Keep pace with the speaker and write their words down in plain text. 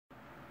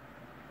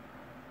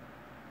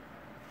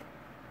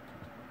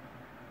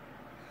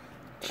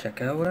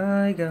Check out what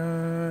I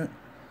got.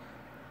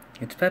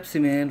 It's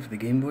Pepsiman for the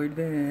Game Boy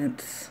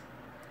Advance.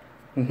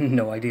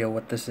 No idea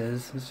what this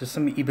is. It's just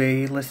some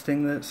eBay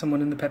listing that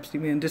someone in the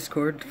Pepsiman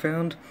Discord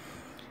found.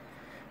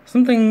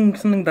 Something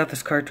about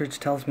this cartridge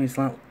tells me it's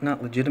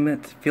not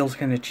legitimate. It feels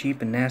kind of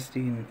cheap and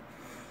nasty and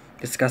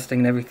disgusting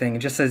and everything. It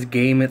just says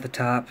game at the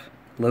top.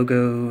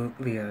 Logo,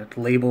 the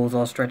label is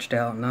all stretched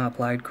out and not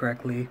applied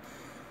correctly.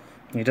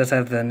 It does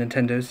have the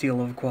Nintendo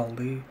seal of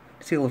quality,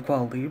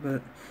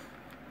 but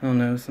I don't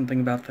know,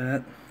 something about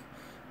that.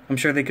 I'm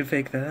sure they could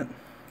fake that.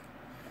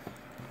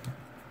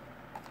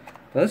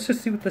 But let's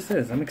just see what this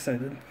is. I'm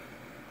excited.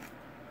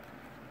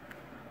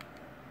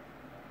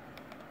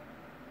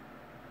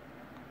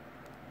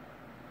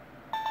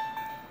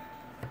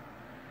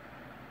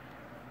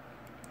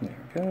 There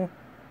we go.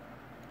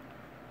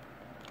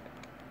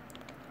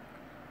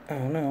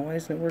 Oh no, why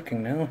isn't it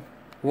working now?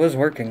 It was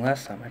working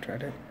last time I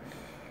tried it.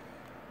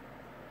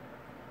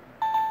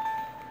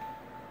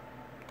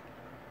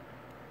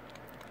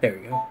 There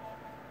we go.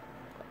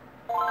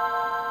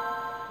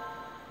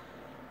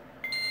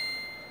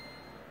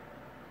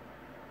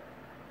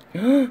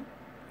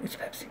 It's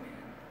Pepsiman.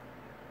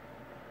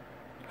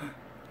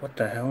 What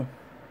the hell?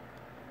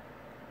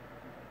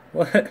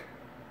 What?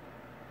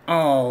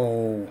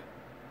 Oh.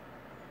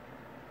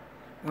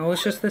 Oh,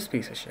 it's just this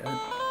piece of shit. Does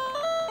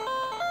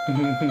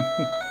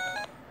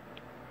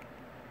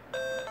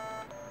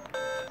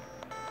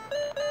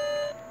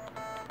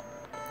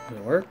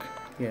it work?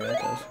 Yeah, it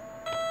does.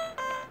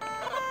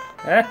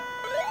 Ah!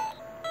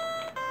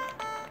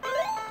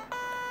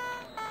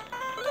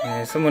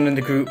 Yeah, someone in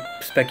the group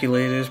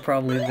speculated it's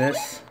probably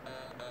this.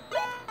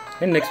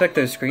 I didn't expect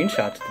those screenshots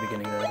at the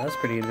beginning though, that was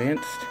pretty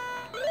advanced.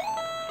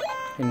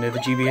 Didn't know the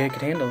GBA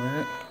could handle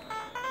that.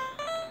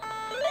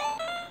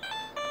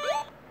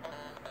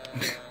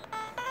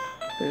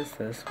 What is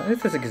this? Why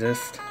does this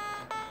exist?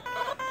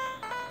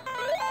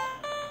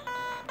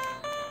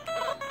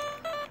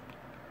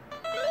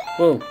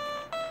 Whoa!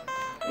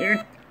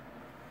 Here.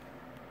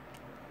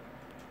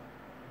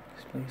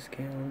 Display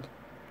scaled.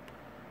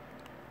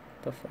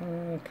 The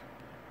fuck?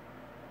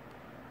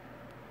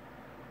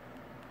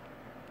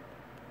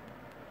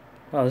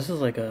 Wow, this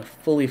is like a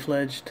fully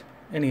fledged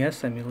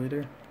NES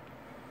emulator.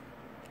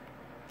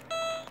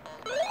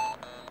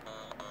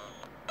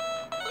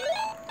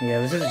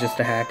 Yeah, this is just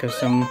a hack of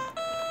some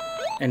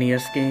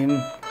NES game.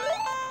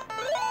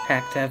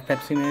 Hack to have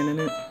Pepsiman in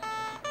it.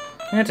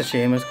 That's a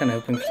shame, I was kind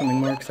of hoping for something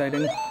more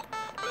exciting.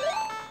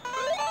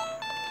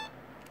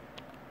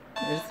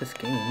 What is this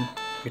game?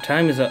 Your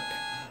time is up.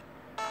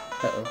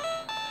 Uh-oh.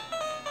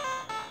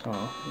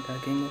 Oh, we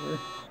got game over.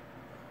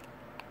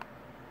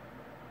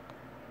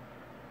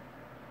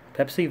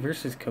 Pepsi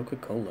versus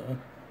Coca-Cola.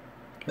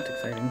 That's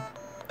exciting.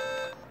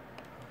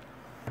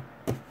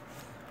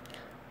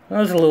 That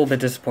was a little bit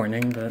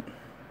disappointing, but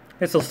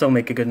this will still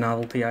make a good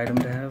novelty item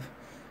to have.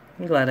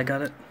 I'm glad I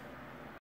got it.